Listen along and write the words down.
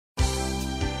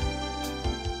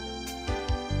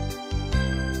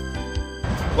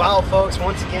Wow, folks,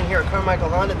 once again here at Carmichael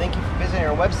Honda, thank you for visiting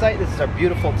our website. This is our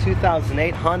beautiful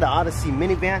 2008 Honda Odyssey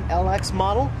minivan LX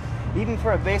model. Even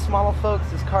for a base model, folks,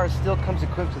 this car still comes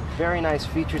equipped with very nice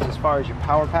features as far as your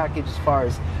power package, as far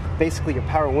as basically your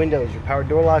power windows, your power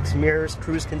door locks, mirrors,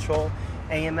 cruise control,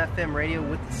 AM, FM radio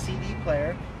with the CD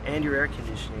player, and your air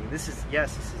conditioning. This is a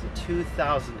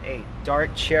 2008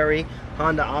 dark cherry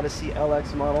Honda Odyssey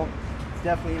LX model. It's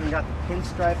definitely even got the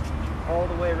pinstripe all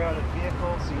the way around the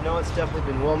vehicle, so you know it's definitely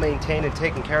been well maintained and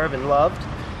taken care of and loved.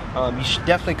 You should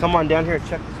definitely come on down here and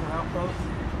check this one out, folks.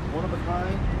 One of a kind,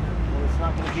 and it's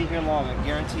not going to be here long, I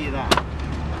guarantee you that.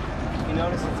 You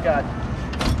notice it's got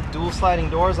dual sliding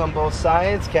doors on both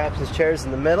sides, captain's chairs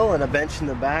in the middle, and a bench in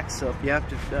the back, so if you have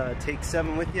to take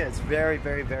 7 with you, it's very,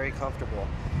 very, very comfortable.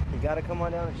 You got to come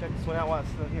on down and check this one out while it's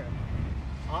still here.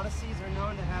 Odysseys are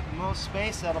known to have the most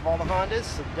space out of all the Hondas,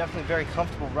 so definitely a very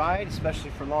comfortable ride, especially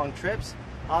for long trips.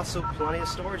 Also plenty of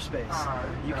storage space.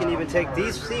 You can even take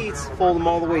these seats, fold them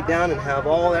all the way down and have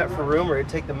all that for room, or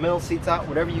take the middle seats out,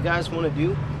 whatever you guys want to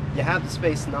do. You have the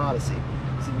space in the Odyssey.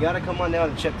 So you got to come on down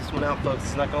and check this one out, folks.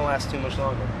 It's not going to last too much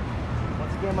longer.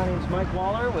 Once again, my name is Mike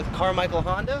Waller with Carmichael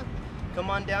Honda. Come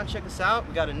on down, check us out.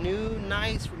 We got a new,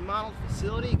 nice, remodeled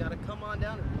facility. You got to come on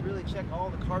down and really check all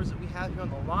the cars that we have here on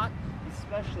the lot,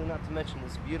 especially not to mention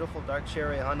this beautiful dark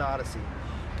cherry Honda Odyssey.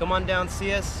 Come on down,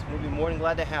 see us. We'll be more than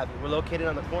glad to have you. We're located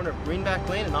on the corner of Greenback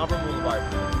Lane and Auburn Boulevard.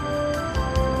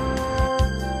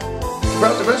 To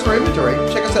browse the rest of our inventory,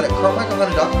 check us out at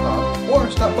carmichaelhonda.com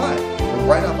or stop by. We're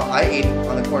right off of I-80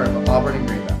 on the corner of Auburn and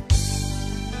Greenback.